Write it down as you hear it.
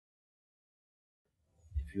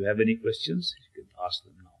If you have any questions, you can ask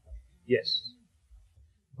them now. Yes.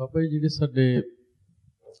 Papa ji, ਸਾਡੇ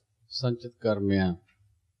ਸੰਚਿਤ ਕਰਮ ਆ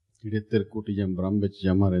ਜਿਹੜੇ ਤਿਰਕੁਟੀ ਜਾਂ ਬ੍ਰਹਮ ਵਿੱਚ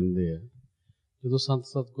ਜਮਾ ਰਹਿੰਦੇ ਆ ਜਦੋਂ ਸੰਤ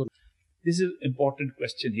ਸਤਗੁਰ This is an important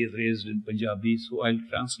question he has raised in Punjabi, so I'll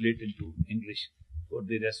translate into English for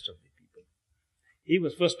the rest of the people. He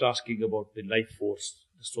was first asking about the life force,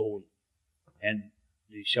 the soul, and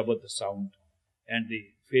the Shabad, the sound, and the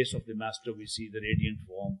face of the Master we see, the radiant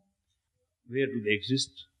form. Where do they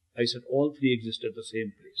exist? I said all three exist at the same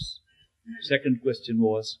place. Second question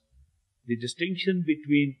was the distinction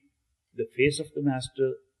between the face of the Master,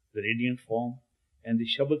 the radiant form, and the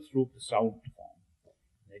Shabad Swarup, the sound form.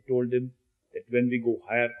 I told him that when we go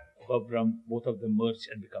higher above Brahm, both of them merge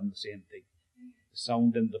and become the same thing. The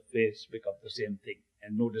sound and the face become the same thing,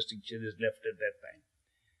 and no distinction is left at that time.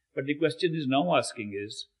 But the question is now asking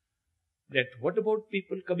is that what about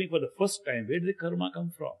people coming for the first time? Where did the karma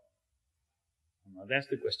come from? Now that's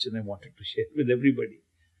the question I wanted to share with everybody.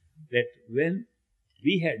 That when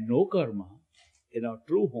we had no karma in our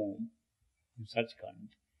true home, in Sachkhand,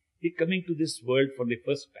 we coming to this world for the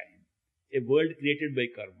first time, a world created by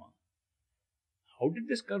karma. How did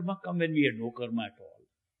this karma come when we had no karma at all?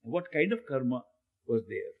 And what kind of karma was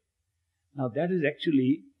there? Now that is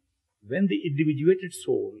actually when the individuated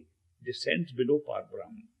soul descends below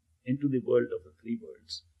Parbrahm into the world of the three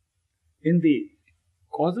worlds. In the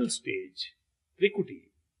causal stage, Trikuti,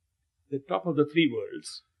 the top of the three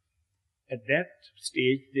worlds, at that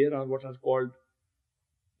stage there are what are called,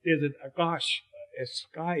 there's an Akash, a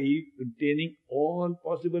sky containing all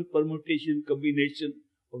possible permutation, combination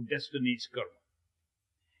of destiny's karma.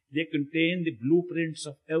 They contain the blueprints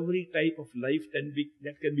of every type of life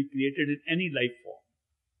that can be created in any life form.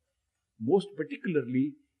 Most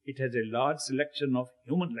particularly, it has a large selection of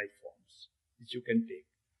human life forms which you can take.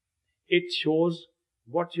 It shows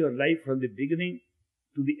what your life from the beginning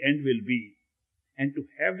to the end will be. And to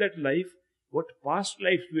have that life, what past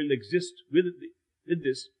lives will exist with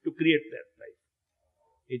this to create that life.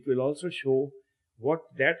 It will also show what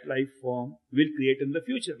that life form will create in the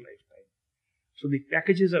future lifetime. So the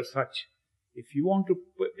packages are such. If you want to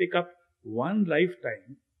pick up one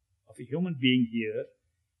lifetime of a human being here,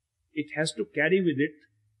 it has to carry with it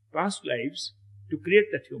past lives to create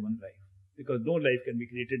that human life. Because no life can be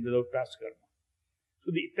created without past karma.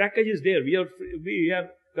 So the package is there. We are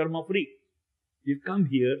karma free. You come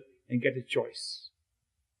here and get a choice.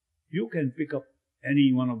 You can pick up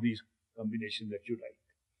any one of these combinations that you like.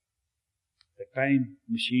 The time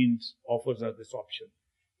machines offers us this option.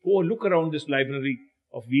 Go look around this library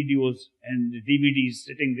of videos and DVDs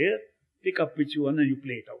sitting there, pick up which one and you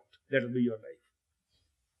play it out. That will be your life.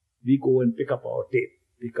 We go and pick up our tape,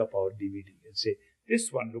 pick up our DVD and say, this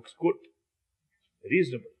one looks good,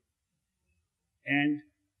 reasonable. And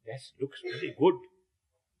that looks pretty good.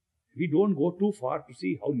 We don't go too far to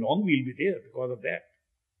see how long we'll be there because of that.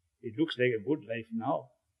 It looks like a good life now.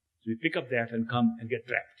 So we pick up that and come and get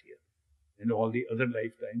trapped here. And all the other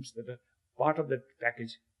lifetimes that are part of that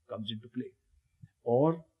package comes into play.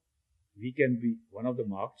 Or we can be one of the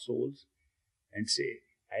marked souls and say,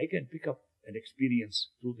 I can pick up an experience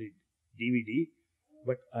through the DVD,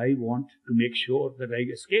 but I want to make sure that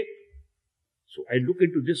I escape. So I look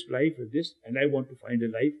into this life as this, and I want to find a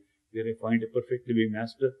life where I find a perfect living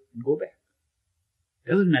master and go back.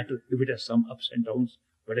 Doesn't matter if it has some ups and downs,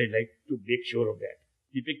 but I like to make sure of that.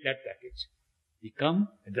 We pick that package. We come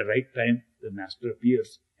at the right time, the master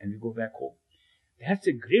appears, and we go back home. That's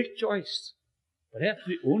a great choice. Perhaps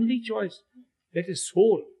the only choice that a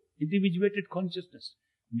soul, individuated consciousness,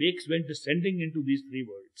 makes when descending into these three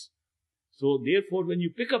worlds. So therefore, when you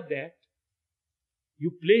pick up that, you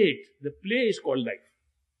play it. The play is called life.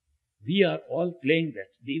 We are all playing that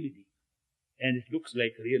DVD, and it looks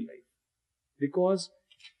like real life. Because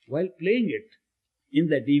while playing it in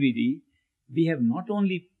the DVD, we have not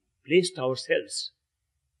only placed ourselves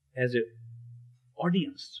as an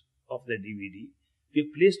audience of the DVD, we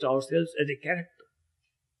have placed ourselves as a character,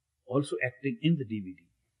 also acting in the DVD.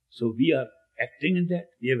 So we are acting in that,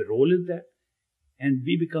 we have a role in that, and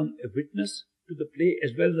we become a witness to the play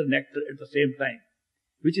as well as an actor at the same time,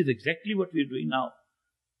 which is exactly what we are doing now.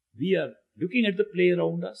 We are looking at the play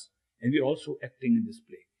around us, and we are also acting in this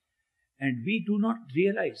play. And we do not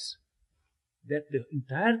realize that the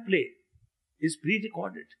entire play is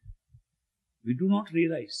pre-recorded. We do not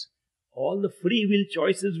realize all the free will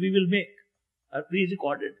choices we will make are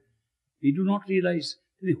pre-recorded. We do not realize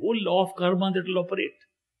the whole law of karma that will operate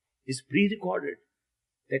is pre-recorded.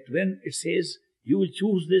 That when it says you will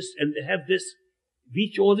choose this and have this,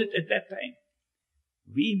 we chose it at that time.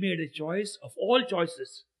 We made a choice of all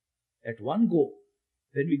choices at one go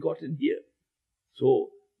when we got in here. So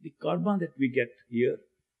The karma that we get here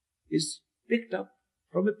is picked up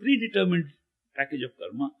from a predetermined package of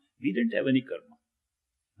karma. We didn't have any karma.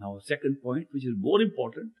 Now, second point, which is more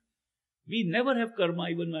important, we never have karma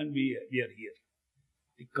even when we are here.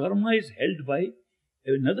 The karma is held by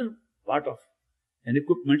another part of an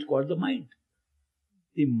equipment called the mind.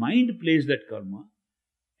 The mind plays that karma,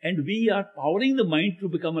 and we are powering the mind to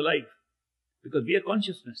become alive because we are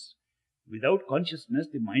consciousness. Without consciousness,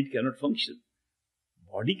 the mind cannot function.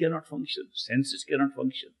 Body cannot function. Senses cannot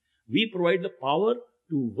function. We provide the power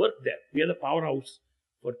to work that. We are the powerhouse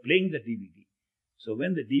for playing the DVD. So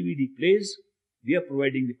when the DVD plays, we are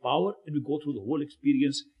providing the power and we go through the whole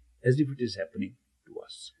experience as if it is happening to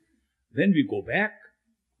us. When we go back,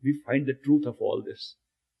 we find the truth of all this.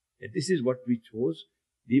 That this is what we chose.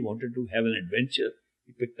 We wanted to have an adventure.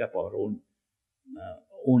 We picked up our own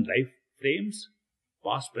life frames,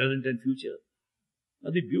 past, present and future.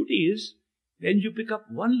 Now the beauty is, when you pick up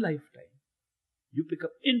one lifetime, you pick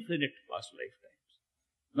up infinite past lifetimes,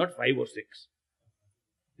 not 5 or 6,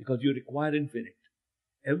 because you require infinite.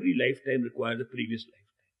 Every lifetime requires the previous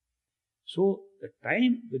lifetime. So the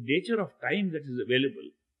nature of time that is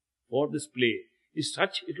available for this play is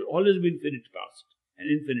such, it will always be infinite past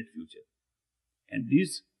and infinite future. And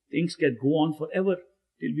these things can go on forever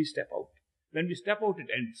till we step out. When we step out,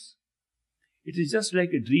 it ends. It is just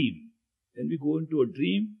like a dream. When we go into a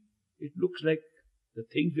dream, it looks like the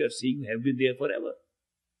things we are seeing have been there forever.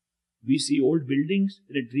 We see old buildings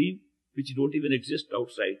in a dream which don't even exist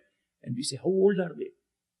outside. And we say, how old are they?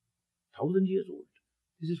 1,000 years old.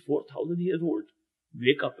 This is 4,000 years old.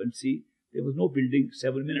 Wake up and see there was no building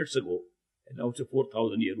 7 minutes ago. And now it's a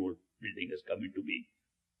 4,000-year-old building has come into being.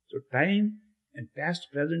 So time and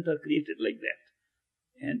past, present are created like that.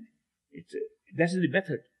 And that is the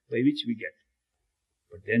method by which we get.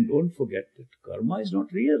 But then don't forget that karma is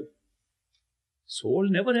not real. Soul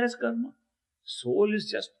never has karma. Soul is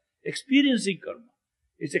just experiencing karma.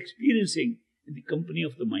 It's experiencing in the company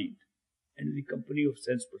of the mind and in the company of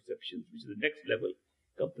sense perceptions, which is the next level,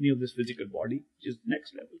 company of this physical body, which is the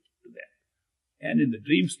next level to that. And in the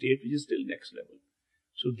dream state, which is still next level.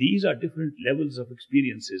 So these are different levels of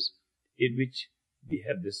experiences in which we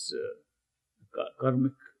have this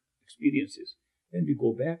karmic experiences. When we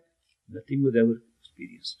go back, nothing was ever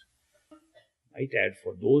experienced. I might add,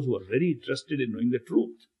 for those who are very interested in knowing the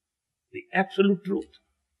truth, the absolute truth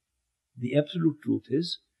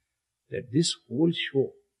is that this whole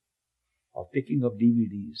show of picking up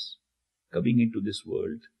DVDs, coming into this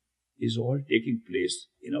world, is all taking place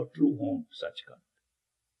in our true home, Sachkhand.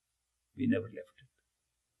 We never left it.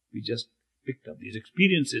 We just picked up these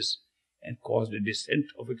experiences and caused a descent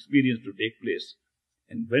of experience to take place.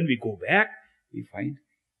 And when we go back, we find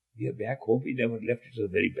we are back home. We never left. It was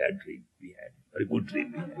a very bad dream we had, a good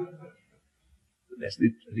dream we had. So that's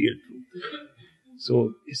the real truth.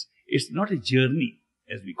 So it's not a journey,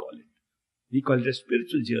 as we call it. We call it a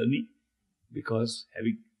spiritual journey because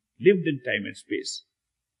having lived in time and space,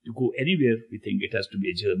 to go anywhere, we think it has to be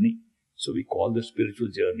a journey. So we call the spiritual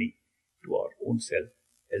journey to our own self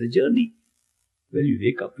as a journey. When we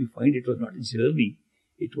wake up, we find it was not a journey.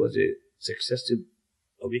 It was a successive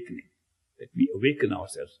awakening. That we awaken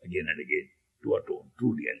ourselves again and again to our own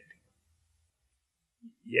true reality.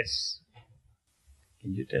 Yes.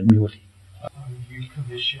 Can you tell me what? Are you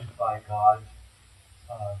commissioned by God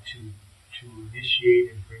to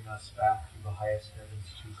initiate and bring us back to the highest heavens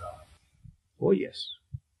to God? Oh yes.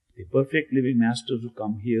 The perfect living masters who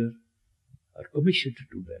come here are commissioned to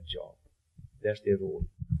do that job. That's their role.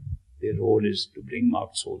 Their role is to bring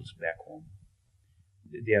marked souls back home.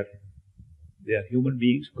 They are human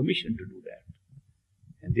beings commissioned to do that.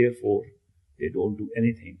 And therefore, they don't do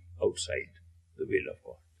anything outside the will of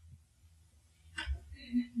God.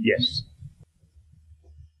 Yes.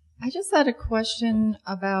 I just had a question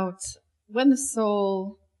about when the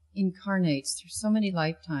soul incarnates through so many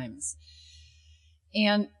lifetimes,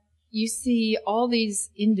 and you see all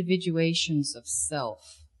these individuations of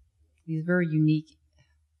self, these very unique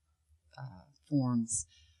forms.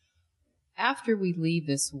 After we leave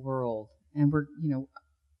this world and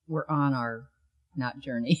we're on our not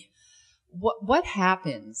journey, what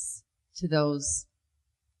happens to those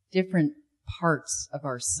different parts of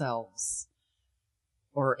ourselves,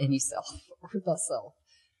 or any self, or the self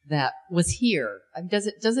that was here? I mean,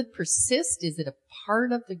 does it persist? Is it a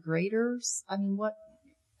part of the greater? I mean,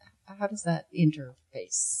 how does that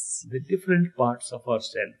interface? The different parts of our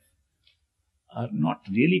self are not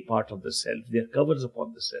really part of the self. They are covers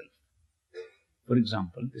upon the self. For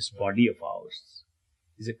example, this body of ours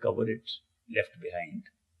is a cover it's left behind.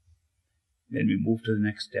 When we move to the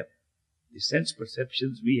next step, the sense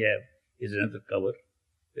perceptions we have is another cover.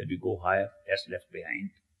 When we go higher, that's left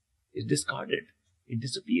behind. It's discarded. It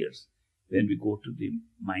disappears. When we go to the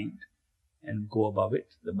mind and go above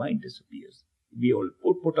it, the mind disappears. We all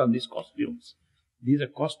put on these costumes. These are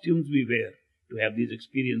costumes we wear to have these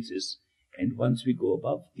experiences. And once we go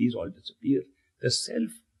above, these all disappear. The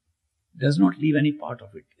self does not leave any part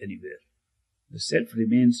of it anywhere. The self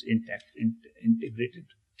remains intact, integrated,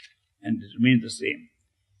 and it remains the same.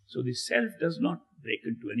 So the self does not break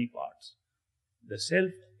into any parts. The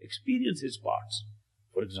self experiences parts.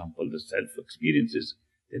 For example, the self experiences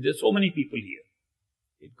that there are so many people here.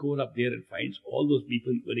 It goes up there and finds all those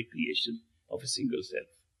people were a creation of a single self.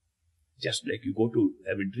 Just like you go to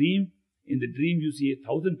have a dream, in the dream you see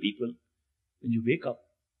 1,000 people. When you wake up,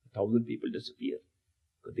 1,000 people disappear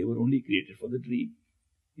because they were only created for the dream.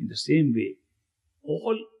 In the same way,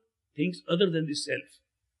 all things other than the self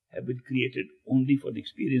have been created only for the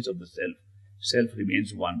experience of the self. Self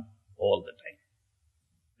remains one all the time,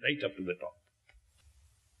 right up to the top.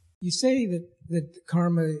 You say that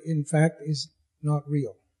karma, in fact, is not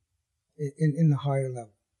real in the higher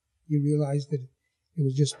level. You realize that it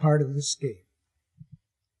was just part of this game.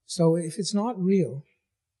 So if it's not real,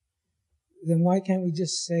 then why can't we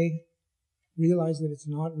just say, realize that it's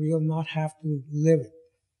not real, not have to live it?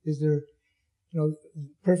 Is there,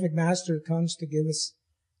 perfect master comes to give us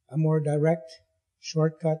a more direct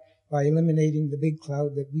shortcut by eliminating the big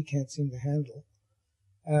cloud that we can't seem to handle.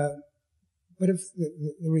 But if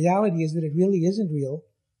the reality is that it really isn't real,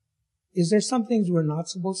 is there some things we're not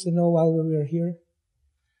supposed to know while we are here?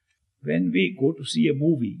 When we go to see a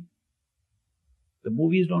movie, the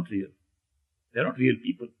movie is not real. They're not real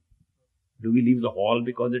people. Do we leave the hall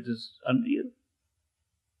because it is unreal?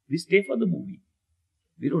 We stay for the movie.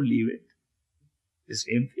 We don't leave it. The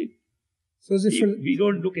same thing. So is it we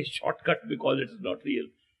don't look a shortcut because it is not real.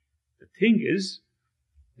 The thing is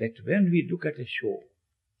that when we look at a show,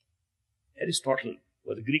 Aristotle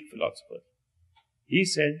was a Greek philosopher. He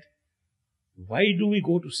said, why do we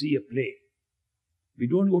go to see a play? We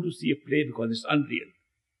don't go to see a play because it's unreal.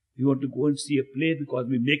 We want to go and see a play because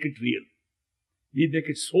we make it real. We make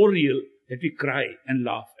it so real that we cry and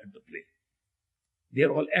laugh at the play. They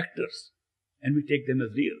are all actors and we take them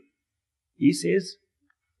as real. He says,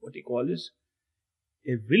 what he calls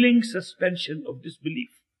a willing suspension of disbelief.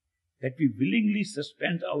 That we willingly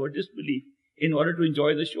suspend our disbelief in order to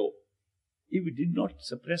enjoy the show. If we did not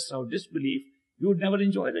suppress our disbelief, we would never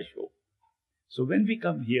enjoy the show. So when we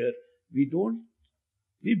come here, we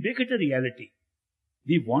make it a reality.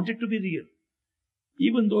 We want it to be real.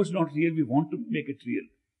 Even though it's not real, we want to make it real.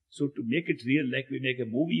 So to make it real, like we make a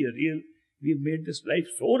movie a real, we've made this life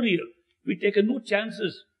so real. We take no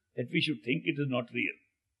chances that we should think it is not real.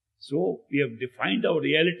 So we have defined our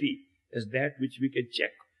reality as that which we can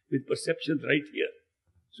check with perceptions right here.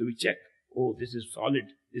 So we check, oh, this is solid,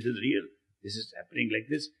 this is real, this is happening like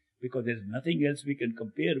this, because there is nothing else we can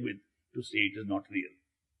compare with to say it is not real.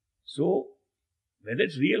 So whether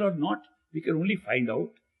it's real or not, we can only find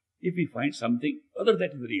out if we find something other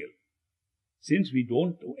that is real. Since we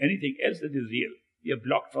don't do anything else that is real, we are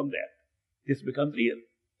blocked from that. This becomes real.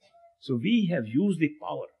 So we have used the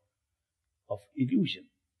power of illusion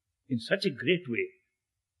in such a great way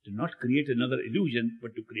to not create another illusion,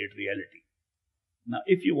 but to create reality. Now,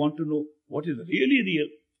 if you want to know what is really real,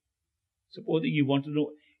 supposing you want to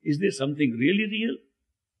know, is there something really real?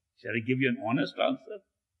 Shall I give you an honest answer?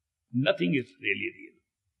 Nothing is really real.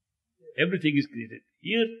 Everything is created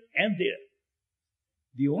here and there.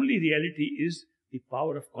 The only reality is the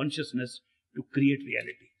power of consciousness to create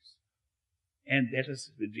realities. And that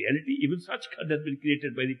is with reality, even such has been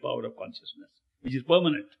created by the power of consciousness, which is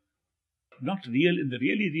permanent. Not real in the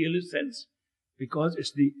really real sense, because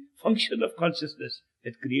it's the function of consciousness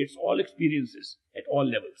that creates all experiences at all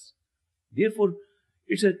levels. Therefore,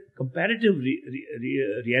 it's a comparative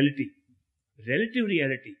reality, relative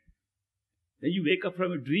reality. When you wake up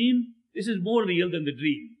from a dream, this is more real than the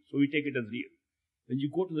dream, so we take it as real. When you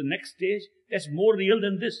go to the next stage, that's more real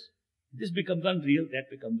than this. This becomes unreal, that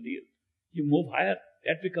becomes real. You move higher,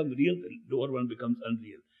 that becomes real, the lower one becomes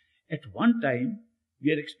unreal. At one time,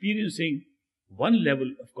 we are experiencing one level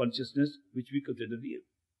of consciousness which we consider real.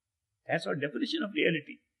 That's our definition of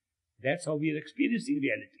reality. That's how we are experiencing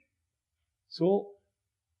reality. So,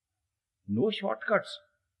 no shortcuts.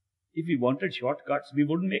 If we wanted shortcuts, we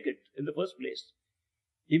wouldn't make it in the first place.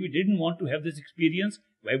 If we didn't want to have this experience,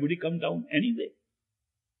 why would we come down anyway?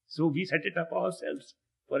 So we set it up ourselves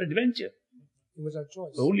for adventure. It was our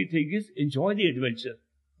choice. The only thing is, enjoy the adventure.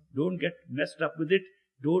 Don't get messed up with it.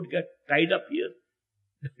 Don't get tied up here.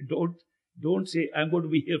 Don't say, I'm going to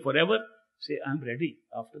be here forever. Say, I'm ready.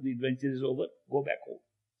 After the adventure is over, go back home.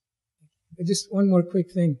 Just one more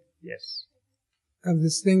quick thing. Yes. Of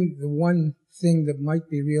this thing, the one thing that might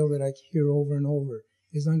be real that I hear over and over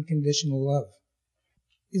is unconditional love.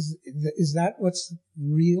 Is that what's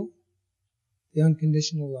real? The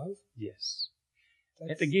unconditional love? Yes.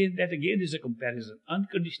 That again is a comparison.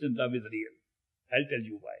 Unconditional love is real. I'll tell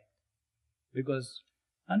you why. Because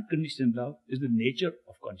unconditional love is the nature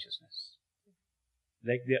of consciousness.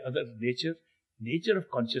 Like the other nature of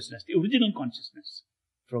consciousness, the original consciousness,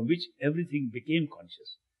 from which everything became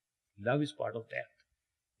conscious. Love is part of that.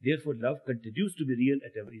 Therefore, love continues to be real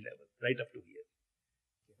at every level, right up to here.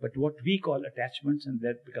 But what we call attachments and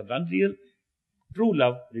that becomes unreal, true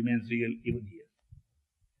love remains real even here.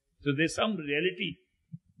 So there's some reality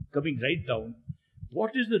coming right down.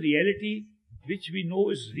 What is the reality which we know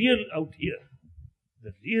is real out here?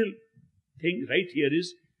 The real thing right here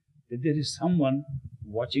is that there is someone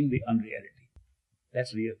watching the unreality.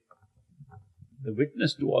 That's real. The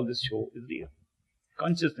witness to all this show is real.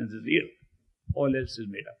 Consciousness is real. All else is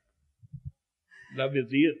made up. Love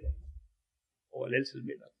is real. All else is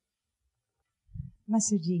made up.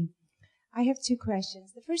 Masterji, I have two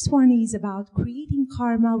questions. The first one is about creating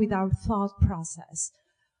karma with our thought process.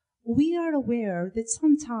 We are aware that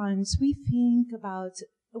sometimes we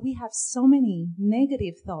have so many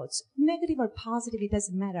negative thoughts, negative or positive, it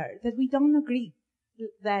doesn't matter, that we don't agree,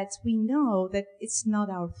 that we know that it's not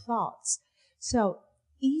our thoughts. So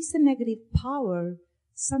is the negative power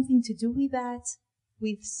something to do with that,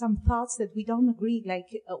 with some thoughts that we don't agree, like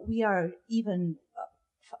we are even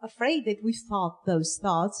afraid that we thought those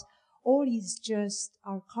thoughts, or is just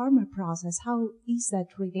our karma process? How is that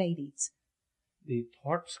related? The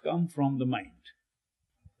thoughts come from the mind.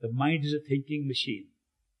 The mind is a thinking machine.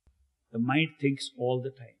 The mind thinks all the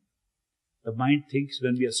time. The mind thinks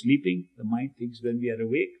when we are sleeping. The mind thinks when we are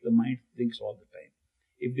awake. The mind thinks all the time.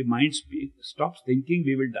 If the mind stops thinking,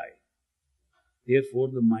 we will die. Therefore,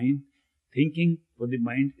 the mind, thinking for the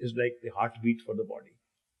mind is like the heartbeat for the body.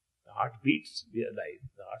 The heart beats, we are alive.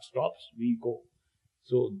 The heart stops, we go.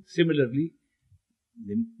 So, similarly,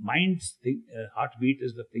 the mind's heartbeat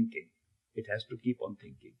is the thinking. It has to keep on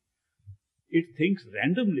thinking. It thinks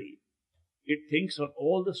randomly. It thinks on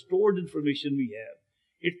all the stored information we have.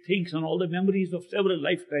 It thinks on all the memories of several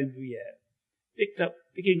lifetimes we have.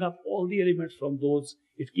 Picking up all the elements from those,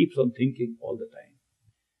 it keeps on thinking all the time.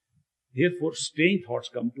 Therefore, strange thoughts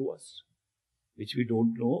come to us, which we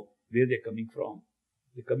don't know where they're coming from.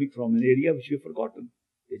 They're coming from an area which we've forgotten.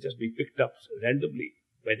 They're just being picked up randomly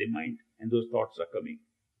by the mind, and those thoughts are coming.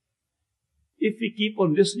 If we keep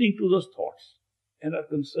on listening to those thoughts and are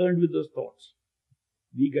concerned with those thoughts,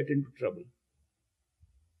 we get into trouble.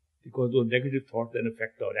 Because those negative thoughts then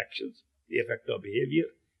affect our actions, they affect our behavior,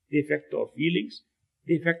 they affect our feelings,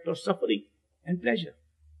 they affect our suffering and pleasure.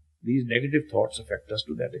 These negative thoughts affect us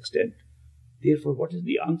to that extent. Therefore, what is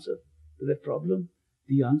the answer to that problem?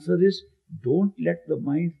 The answer is, don't let the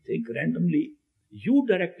mind think randomly. You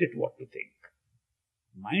direct it what to think.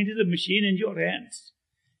 Mind is a machine in your hands.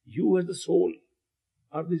 You as the soul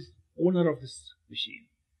are the owner of this machine.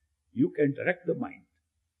 You can direct the mind.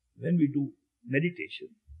 When we do meditation,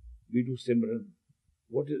 we do Simran.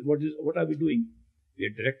 What are we doing? We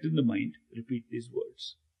are directing the mind, repeat these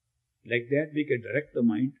words. Like that, we can direct the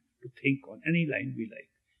mind to think on any line we like.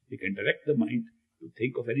 We can direct the mind to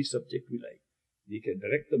think of any subject we like. We can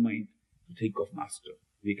direct the mind to think of master.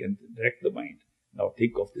 We can direct the mind. Now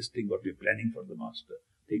think of this thing, what we're planning for the master.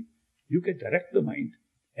 You can direct the mind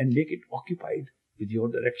and make it occupied with your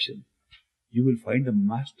direction. You will find the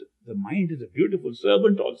master. The mind is a beautiful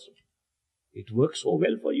servant also. It works so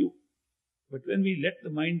well for you. But when we let the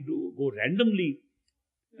mind go randomly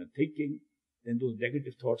thinking, then those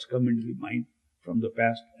negative thoughts come into the mind from the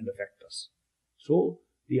past and affect us. So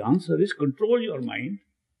the answer is control your mind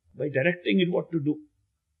by directing it what to do.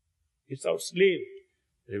 It's our slave.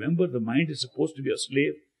 Remember, the mind is supposed to be a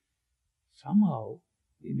slave. Somehow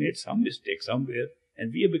we made some mistake somewhere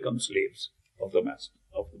and we have become slaves of the master,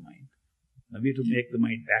 of the mind. Now we have to make the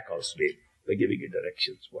mind back our slave by giving it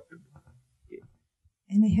directions what to do. Okay.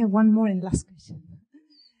 And I have one more and last question.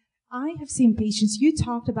 I have seen patients, you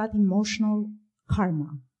talked about emotional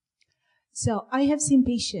karma. So I have seen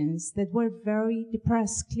patients that were very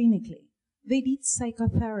depressed clinically. They did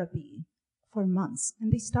psychotherapy for months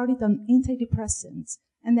and they started on antidepressants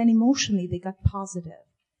and then emotionally they got positive.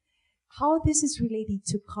 How this is related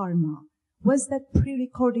to karma? Was that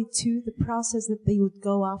pre-recorded to the process that they would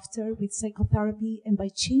go after with psychotherapy, and by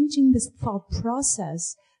changing this thought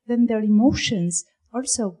process, then their emotions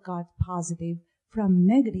also got positive from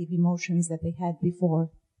negative emotions that they had before?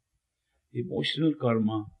 Emotional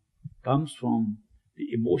karma comes from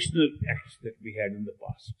the emotional acts that we had in the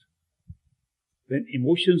past. when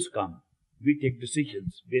emotions come, we take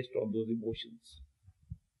decisions based on those emotions.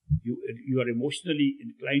 You are emotionally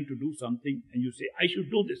inclined to do something and you say, I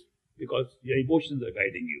should do this because your emotions are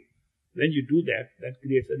guiding you. When you do that, that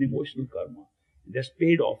creates an emotional karma. That's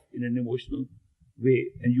paid off in an emotional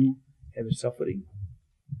way and you have a suffering.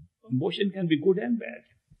 Emotion can be good and bad.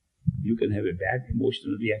 You can have a bad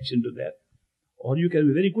emotional reaction to that, or you can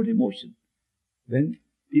have a very good emotion. When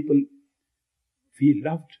people feel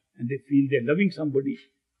loved and they feel they're loving somebody,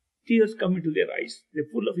 tears come into their eyes.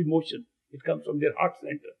 They're full of emotion. It comes from their heart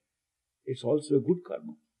center. It's also a good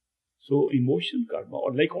karma. So emotion karma,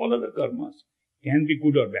 or like all other karmas, can be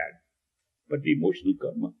good or bad. But the emotional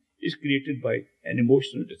karma is created by an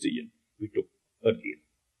emotional decision we took earlier.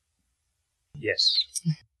 Yes.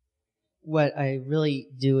 What I really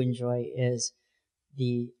do enjoy is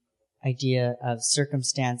the idea of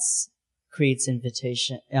circumstance creates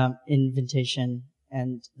invitation,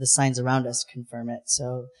 and the signs around us confirm it.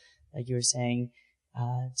 So, like you were saying,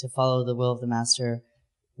 to follow the will of the master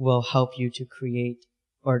will help you to create,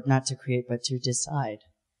 or not to create, but to decide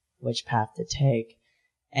which path to take.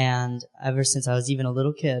 And ever since I was even a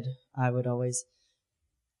little kid, I would always,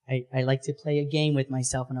 I like to play a game with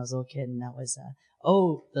myself when I was a little kid, and that was,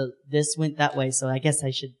 this went that way, so I guess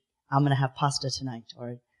I'm gonna have pasta tonight,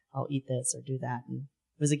 or I'll eat this or do that. And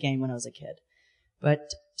it was a game when I was a kid.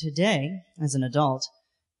 But today, as an adult,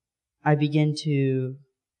 I begin to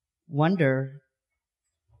wonder,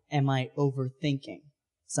 am I overthinking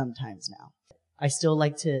sometimes now? I still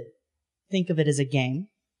like to think of it as a game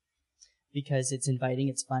because it's inviting,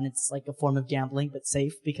 it's fun, it's like a form of gambling, but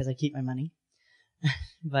safe because I keep my money.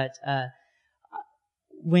 But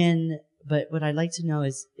what I'd like to know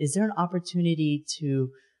is there an opportunity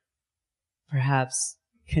to perhaps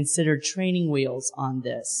consider training wheels on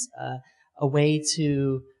this, a way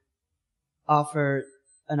to offer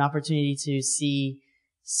an opportunity to see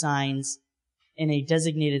signs in a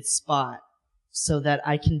designated spot so that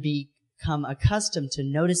I can become accustomed to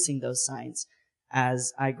noticing those signs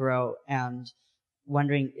as I grow, and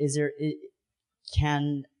wondering,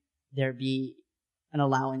 can there be an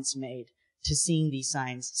allowance made to seeing these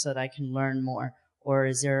signs so that I can learn more? Or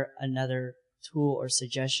is there another tool or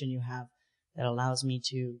suggestion you have that allows me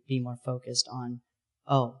to be more focused on,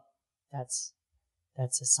 that's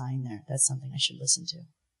a sign there, that's something I should listen to,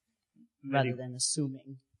 rather than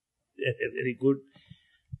assuming? Very good.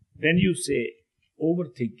 When you say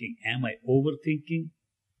overthinking, am I overthinking?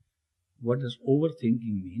 What does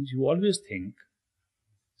overthinking mean? You always think.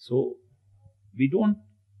 So we don't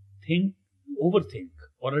overthink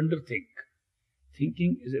or underthink.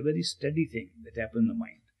 Thinking is a very steady thing that happens in the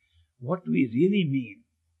mind. What we really mean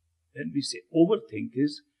when we say overthink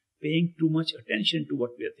is paying too much attention to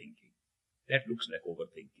what we are thinking. That looks like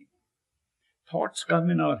overthinking. Thoughts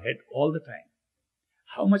come in our head all the time.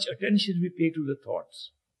 How much attention we pay to the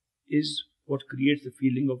thoughts is what creates the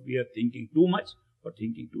feeling of we are thinking too much or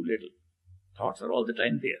thinking too little. Thoughts are all the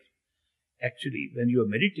time there. Actually, when you are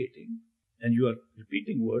meditating and you are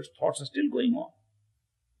repeating words, thoughts are still going on.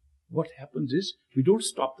 What happens is we don't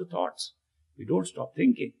stop the thoughts. We don't stop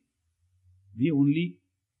thinking. We only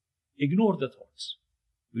ignore the thoughts.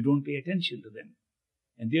 We don't pay attention to them.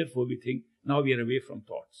 And therefore we think, now we are away from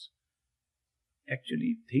thoughts.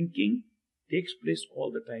 Actually, thinking takes place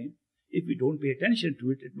all the time. If we don't pay attention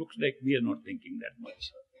to it, it looks like we are not thinking that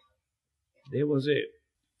much. There was a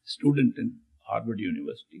student in Harvard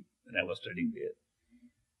University when I was studying there.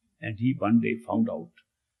 And he one day found out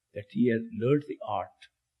that he had learned the art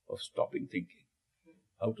of stopping thinking,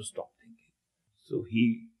 how to stop thinking. So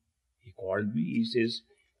he called me, he says,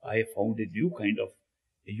 I have found a new kind of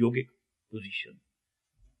a yogic position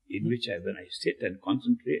in which when I sit and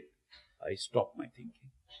concentrate, I stop my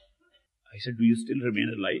thinking. I said, do you still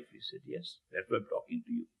remain alive? He said, yes, that's why I'm talking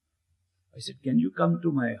to you. I said, can you come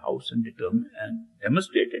to my house and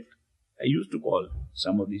demonstrate it? I used to call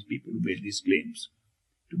some of these people who made these claims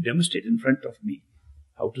to demonstrate in front of me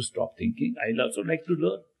how to stop thinking. I'd also like to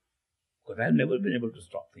learn, because I've never been able to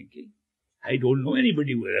stop thinking. I don't know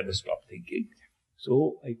anybody who ever stopped thinking.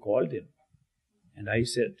 So I called him and I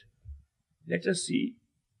said, let us see,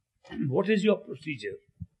 what is your procedure?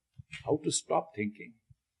 How to stop thinking?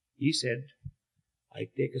 He said, I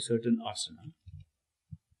take a certain asana,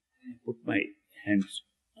 I put my hands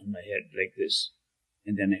on my head like this,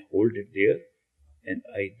 and then I hold it there, and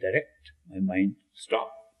I direct my mind,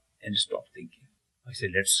 stop thinking. I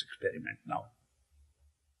said, let's experiment now.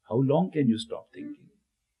 How long can you stop thinking?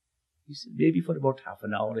 He said, maybe for about half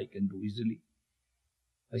an hour I can do easily.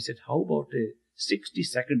 I said, how about a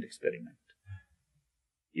 60-second experiment?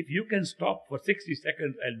 If you can stop for 60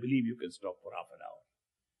 seconds, I'll believe you can stop for half an hour.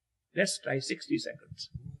 Let's try 60 seconds.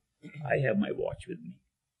 I have my watch with me.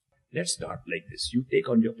 Let's start like this. You take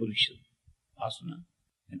on your position, asana,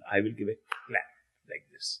 and I will give a clap like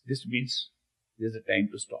this. This means there's a time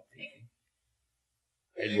to stop thinking.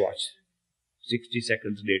 And watch. 60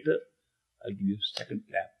 seconds later, I'll give you a second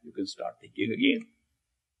clap. You can start thinking again.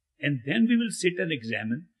 And then we will sit and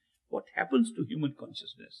examine what happens to human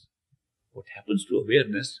consciousness. What happens to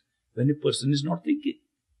awareness when a person is not thinking.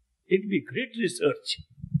 It will be great research.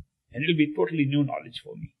 And it will be totally new knowledge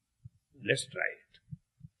for me. Let's try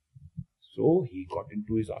it. So he got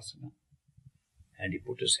into his asana. And he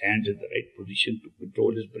put his hands in the right position to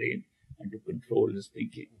control his brain and to control his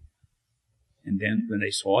thinking. And then when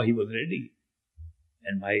I saw he was ready,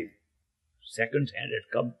 and my second hand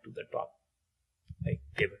had come to the top, I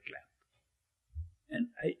gave a clap. And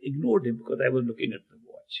I ignored him because I was looking at the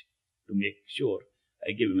watch to make sure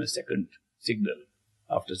I gave him a second signal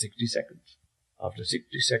after 60 seconds. After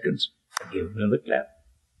 60 seconds, I gave him another clap.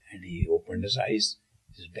 And he opened his eyes.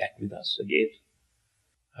 He's back with us again.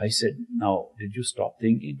 I said, now, did you stop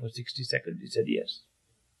thinking for 60 seconds? He said, yes.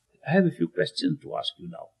 I have a few questions to ask you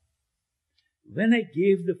now. When I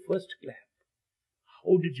gave the first clap,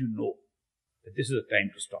 how did you know that this is the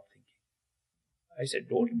time to stop thinking? I said,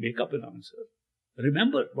 don't make up an answer.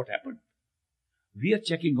 Remember what happened. We are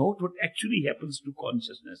checking out what actually happens to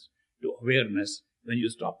consciousness, to awareness when you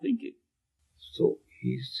stop thinking. So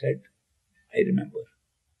he said, I remember.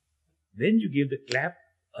 When you gave the clap,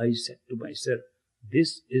 I said to myself,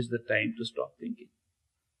 this is the time to stop thinking.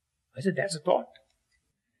 I said, that's a thought.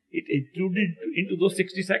 It intruded into those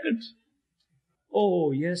 60 seconds.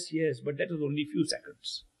 Oh, yes, but that was only a few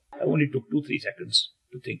seconds. I only took 2-3 seconds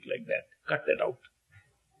to think like that. Cut that out.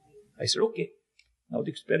 I said, okay. Now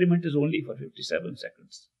the experiment is only for 57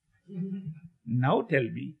 seconds. Now tell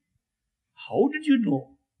me, how did you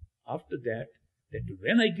know after that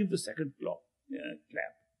when I give the second clap,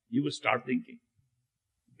 you will start thinking?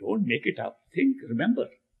 Don't make it up. Think, remember.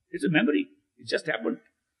 It's a memory. It just happened.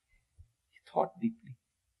 He thought deeply.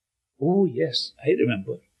 Oh, yes, I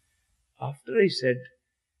remember. After I said,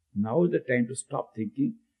 now is the time to stop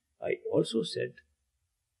thinking, I also said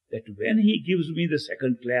that when he gives me the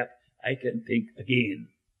second clap, I can think again.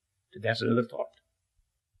 That's another thought.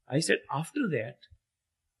 I said, after that,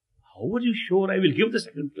 how were you sure I will give the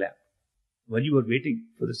second clap when you were waiting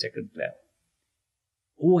for the second clap?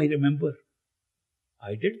 Oh, I remember.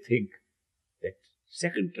 I did think that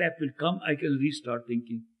second clap will come, I can restart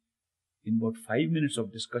thinking. In about 5 minutes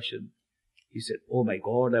of discussion, he said, oh my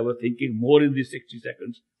God, I was thinking more in these 60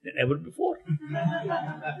 seconds than ever before.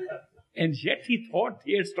 And yet he thought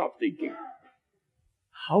he had stopped thinking.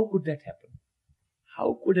 How could that happen?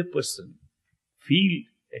 How could a person feel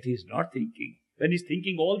that he is not thinking when he is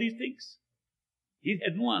thinking all these things? He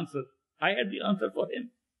had no answer. I had the answer for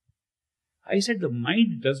him. I said the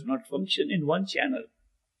mind does not function in one channel.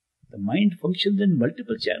 The mind functions in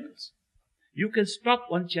multiple channels. You can stop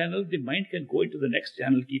one channel, the mind can go into the next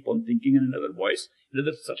channel, keep on thinking in another voice,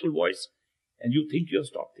 another subtle voice, and you think you have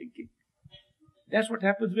stopped thinking. That's what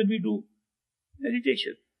happens when we do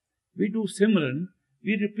meditation. We do Simran,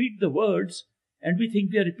 we repeat the words, and we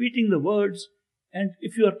think we are repeating the words, and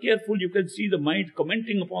if you are careful, you can see the mind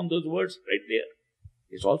commenting upon those words right there.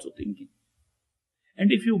 It's also thinking.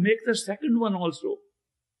 And if you make the second one also,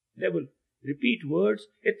 level, repeat words,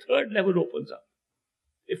 a third level opens up.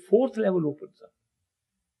 A fourth level opens up.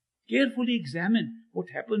 Carefully examine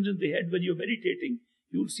what happens in the head when you're meditating.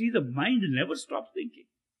 You'll see the mind never stops thinking.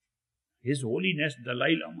 His Holiness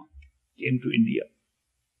Dalai Lama came to India,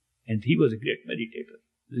 and he was a great meditator.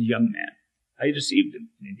 He was a young man. I received him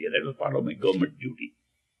in India. That was part of my government duty,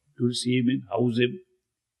 to receive him, house him,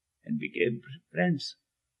 and became friends.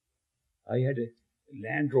 I had a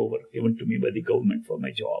Land Rover given to me by the government for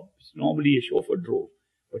my job. Normally a chauffeur drove,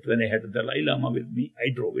 but when I had the Dalai Lama with me,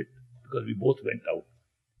 I drove it because we both went out.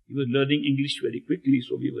 He was learning English very quickly,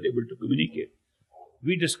 so we were able to communicate.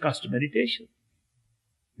 We discussed meditation.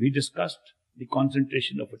 We discussed the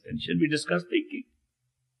concentration of attention. We discussed thinking.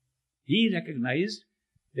 He recognized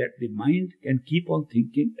that the mind can keep on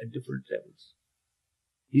thinking at different levels.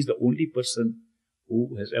 He's the only person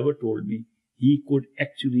who has ever told me he could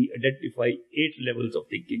actually identify 8 levels of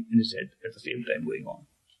thinking in his head at the same time going on.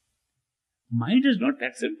 Mind is not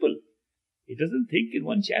that simple. It doesn't think in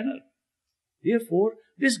one channel. Therefore,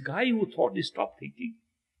 this guy who thought he stopped thinking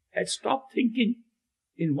had stopped thinking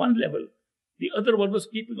in one level. The other one was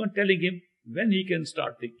keeping on telling him when he can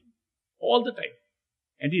start thinking all the time.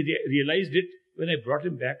 And he realized it when I brought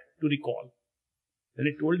him back to recall. When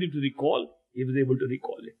I told him to recall, he was able to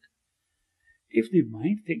recall it. If the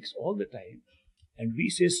mind thinks all the time, and we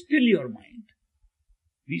say, still your mind,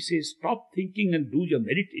 we say stop thinking and do your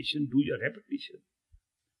meditation, do your repetition.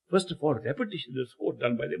 First of all, repetition is of course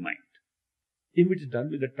done by the mind. If it is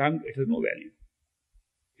done with the tongue, it has no value.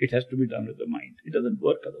 It has to be done with the mind. It doesn't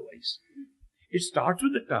work otherwise. It starts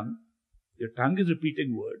with the tongue. Your tongue is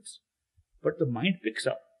repeating words, but the mind picks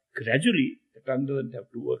up. Gradually, the tongue doesn't have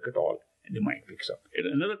to work at all, and the mind picks up. It's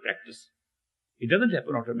another practice. It doesn't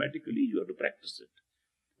happen automatically. You have to practice it.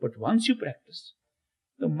 But once you practice,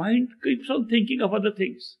 the mind keeps on thinking of other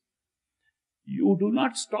things. You do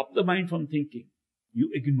not stop the mind from thinking. You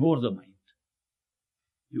ignore the mind.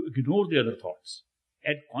 You ignore the other thoughts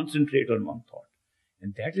and concentrate on one thought.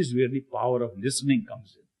 And that is where the power of listening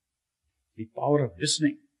comes in. The power of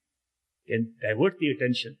listening can divert the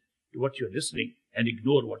attention to what you're listening and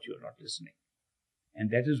ignore what you're not listening. And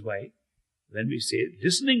that is why when we say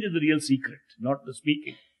listening is the real secret, not the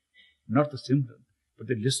speaking, not the Simran, but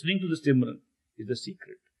the listening to the Simran is the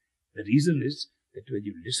secret. The reason is that when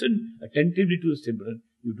you listen attentively to the Simran,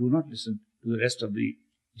 you do not listen to the rest of the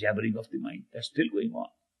jabbering of the mind. That's still going on.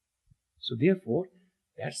 So therefore,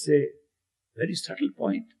 that's a very subtle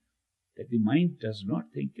point, that the mind does not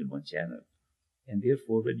think in one channel. And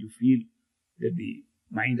therefore, when you feel that the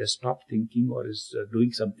mind has stopped thinking or is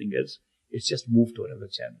doing something else, it's just moved to another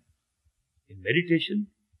channel. In meditation,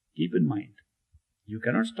 keep in mind, you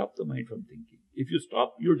cannot stop the mind from thinking. If you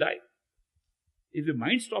stop, you'll die. If the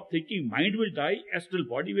mind stops thinking, mind will die, astral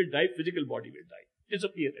body will die, physical body will die.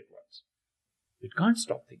 Disappear at once. It can't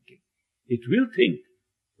stop thinking. It will think,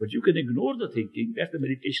 but you can ignore the thinking. That's the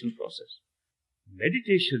meditation process.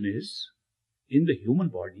 Meditation is, in the human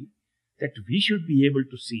body, that we should be able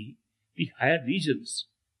to see the higher regions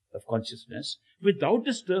of consciousness without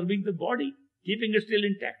disturbing the body, keeping it still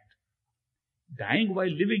intact. Dying while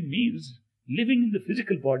living means living in the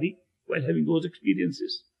physical body while having those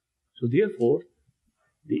experiences. So therefore,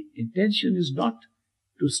 the intention is not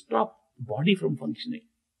to stop the body from functioning.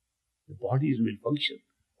 The body will function.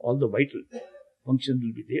 All the vital functions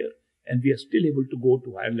will be there. And we are still able to go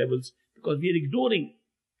to higher levels because we are ignoring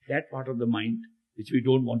that part of the mind which we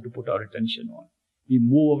don't want to put our attention on. We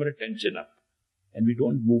move our attention up and we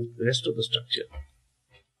don't move the rest of the structure.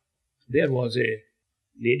 There was a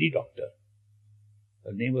lady doctor.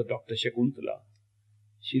 Her name was Dr. Shakuntala.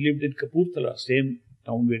 She lived in Kapurthala, same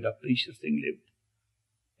town where Dr. Ishwar Singh lived.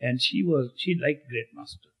 And she liked Great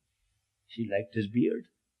Master. She liked his beard.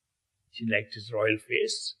 She liked his royal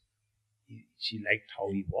face. She liked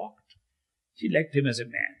how he walked. She liked him as a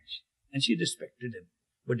man. And she respected him,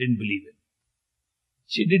 but didn't believe him.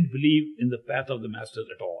 She didn't believe in the path of the masters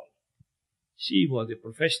at all. She was a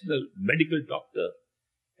professional medical doctor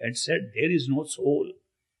and said, there is no soul.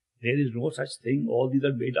 There is no such thing. All these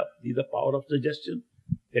are made up. These are power of suggestion,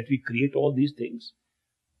 that we create all these things.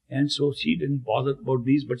 And so she didn't bother about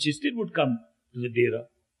these, but she still would come to the dera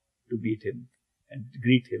to meet him and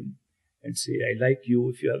greet him and say, I like you.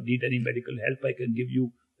 If you need any medical help, I can give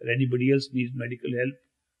you. Or anybody else needs medical help,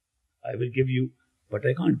 I will give you. But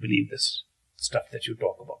I can't believe this stuff that you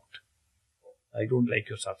talk about. I don't like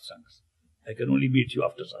your satsangs. I can only meet you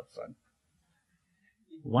after satsang.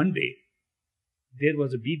 One day, there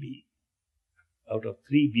was a BB. Out of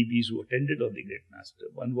 3 BBs who attended on the Great Master,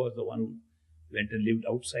 one was the one who went and lived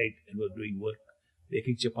outside and was doing work,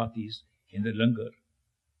 baking chapatis in the langar.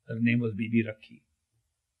 Her name was Bibi Rakhi.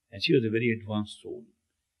 And she was a very advanced soul.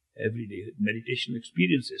 Every day, meditation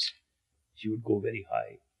experiences, she would go very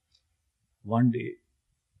high. One day,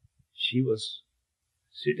 she was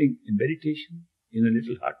sitting in meditation in a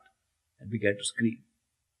little hut and began to scream.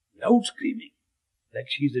 Loud screaming, like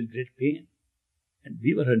she is in great pain. And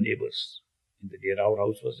we were her neighbors. In the dera, our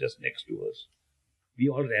house was just next to us. We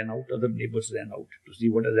all ran out, other neighbors ran out to see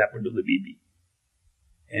what has happened to the baby.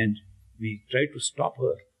 And we tried to stop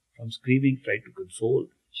her from screaming, tried to console.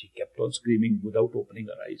 She kept on screaming without opening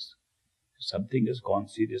her eyes. Something has gone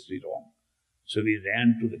seriously wrong. So we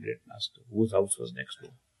ran to the Great Master, whose house was next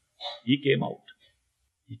door. He came out.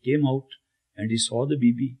 He came out and he saw the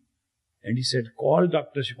baby and he said, call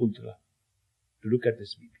Dr. Shakuntala to look at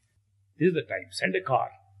this baby. This is the time. Send a car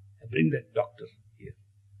and bring that doctor here.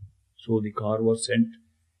 So the car was sent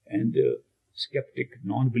and the skeptic,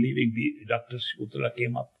 non-believing Dr. Shakuntala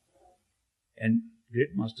came up. And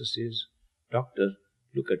Great Master says, Doctor,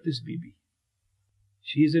 look at this baby.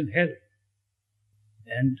 She is in hell.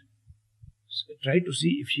 And try to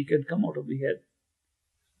see if she can come out of the hell.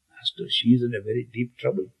 Master, she is in a very deep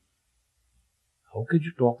trouble. How can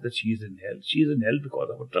you talk that she is in hell? She is in hell because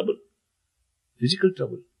of her trouble. Physical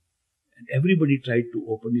trouble. And everybody tried to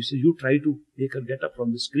open. He said, you try to make her get up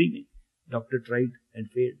from the screaming. Doctor tried and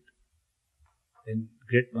failed. Then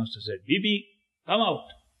Great Master said, Bibi, come out.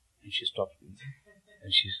 And she stopped screaming.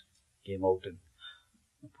 And she came out and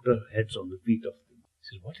put her heads on the feet of them.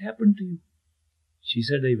 He said, what happened to you? She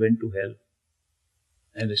said, I went to hell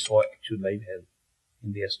and I saw actual live hell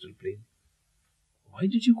in the astral plane. Why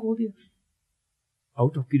did you go there?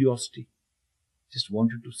 Out of curiosity. Just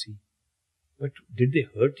wanted to see. But did they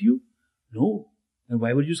hurt you? No. Then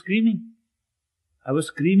why were you screaming? I was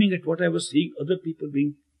screaming at what I was seeing other people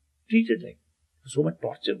being treated like. There was so much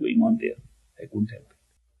torture going on there. I couldn't help it.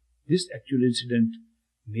 This actual incident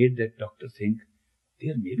made that doctor think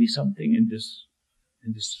there may be something in this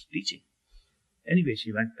teaching. Anyway,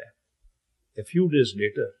 she went back. A few days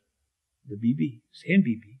later, the BB, same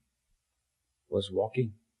BB, was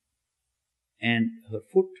walking and her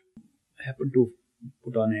foot happened to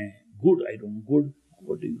put on a gourd,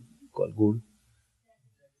 what do you call gourd?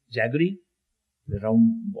 Jaggery, the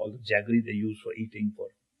round ball of jaggery they use for eating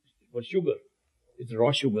for sugar. It's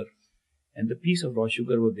raw sugar. And the piece of raw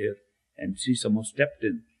sugar was there, and she somehow stepped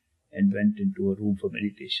in and went into a room for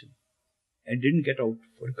meditation and didn't get out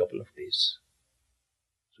for a couple of days.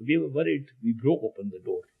 So we were worried. We broke open the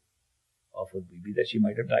door of her baby that she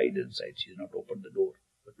might have died inside. She had not opened the door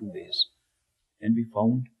for 2 days. And we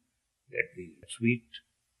found that the sweet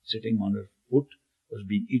sitting on her foot was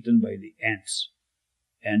being eaten by the ants.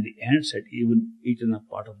 And the ants had even eaten up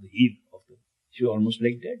part of the heel of the. She was almost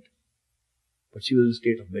like dead. But she was in a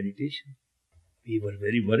state of meditation. We were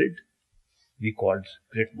very worried. We called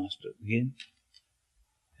Great Master again.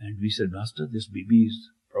 And we said, Master, this baby is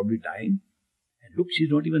probably dying. And look, she's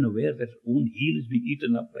not even aware that her own heel is being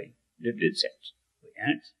eaten up by little insects, by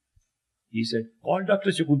ants. He said, call Dr.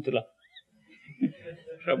 Shakuntala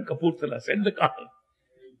from Kapurthala. Send the car.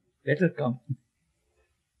 Let her come.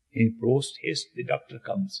 In post haste, the doctor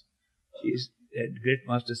comes. And Great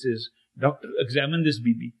Master says, Doctor, examine this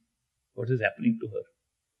baby. What is happening to her?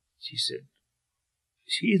 She said,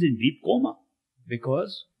 she is in deep coma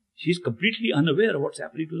because she is completely unaware of what's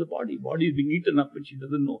happening to the body. Body is being eaten up and she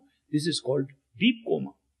doesn't know. This is called deep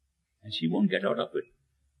coma and she won't get out of it.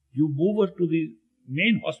 You move her to the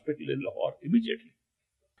main hospital in Lahore immediately.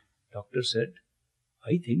 Doctor said,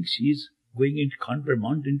 I think she is going into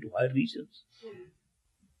Khan-Brahmand into higher regions.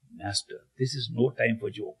 Master, this is no time for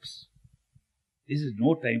jokes. This is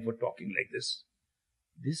no time for talking like this.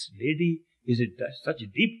 This lady is in such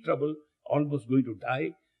deep trouble, almost going to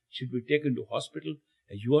die, should be taken to hospital,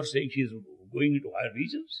 and you are saying she is going into higher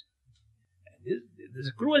regions? And this is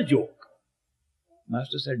a cruel joke.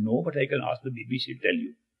 Master said, no, but I can ask the baby, she'll tell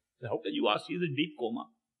you. So how can you ask? She is in deep coma.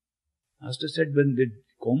 Master said, when the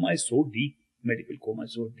coma is so deep, medical coma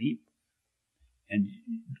is so deep, and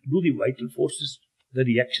do the vital forces, the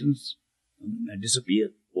reactions disappear?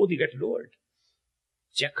 Oh, they get lowered.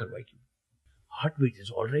 Check her vital. Heartbeat is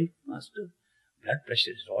all right, Master. Blood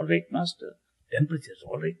pressure is all right, Master. Temperature is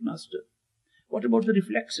all right, Master. What about the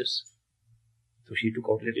reflexes? So she took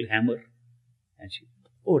out a little hammer and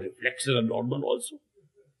reflexes are normal also.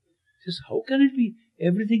 She says, how can it be?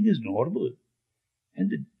 Everything is normal.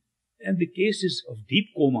 And the case is of deep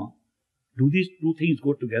coma. Do these two things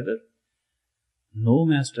go together? No,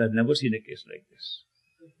 Master, I've never seen a case like this.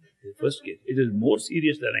 The first case, it is more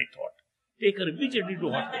serious than I thought. Take her immediately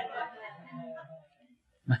to hospital.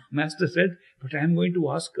 Master said, but I am going to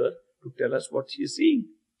ask her to tell us what she is seeing.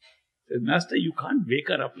 He said, Master, you can't wake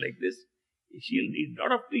her up like this. She'll need a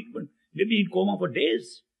lot of treatment. Maybe in coma for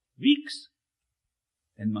days, weeks.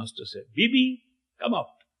 And Master said, Bibi, come out.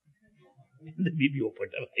 And the Bibi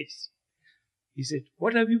opened her eyes. He said,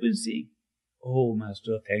 what have you been seeing? Oh,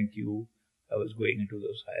 Master, thank you. I was going into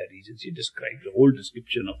those higher regions. He described the whole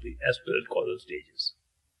description of the astral causal stages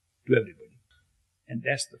to everybody. And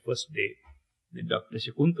that's the first day that Dr.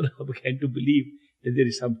 Shakuntala began to believe that there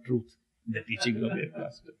is some truth in the teaching of their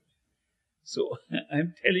master. So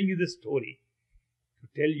I'm telling you this story to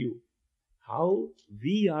tell you how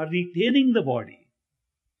we are retaining the body.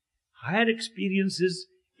 Higher experiences,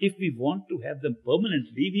 if we want to have them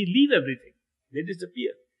permanently, we leave everything. They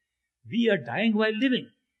disappear. We are dying while living,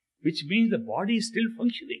 which means the body is still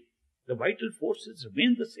functioning. The vital forces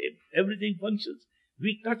remain the same. Everything functions.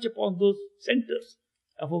 We touch upon those centers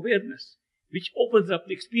of awareness, which opens up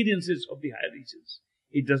the experiences of the higher regions.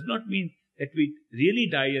 It does not mean that we really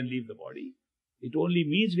die and leave the body. It only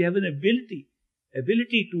means we have an ability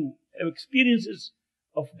to have experiences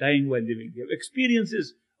of dying while living. We have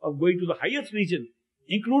experiences of going to the highest region,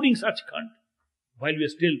 including Sachkhand, while we are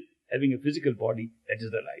still having a physical body that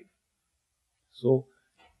is alive. So,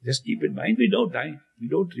 just keep in mind, we don't die. We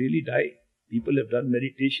don't really die. People have done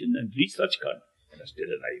meditation and reached Sachkhand and are still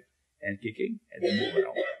alive and kicking and they move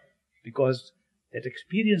around. Because that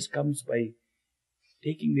experience comes by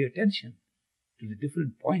taking the attention to the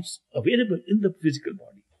different points available in the physical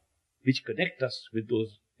body, which connect us with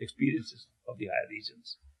those experiences of the higher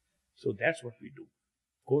regions. So that's what we do.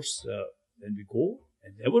 Of course, when we go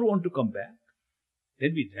and never want to come back,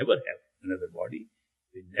 then we never have another body,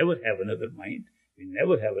 we never have another mind, we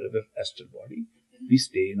never have another astral body. We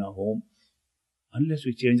stay in our home unless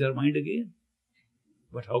we change our mind again.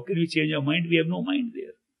 But how can we change our mind? We have no mind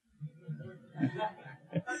there.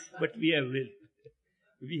 But we have will.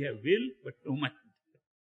 We have will, but no mind.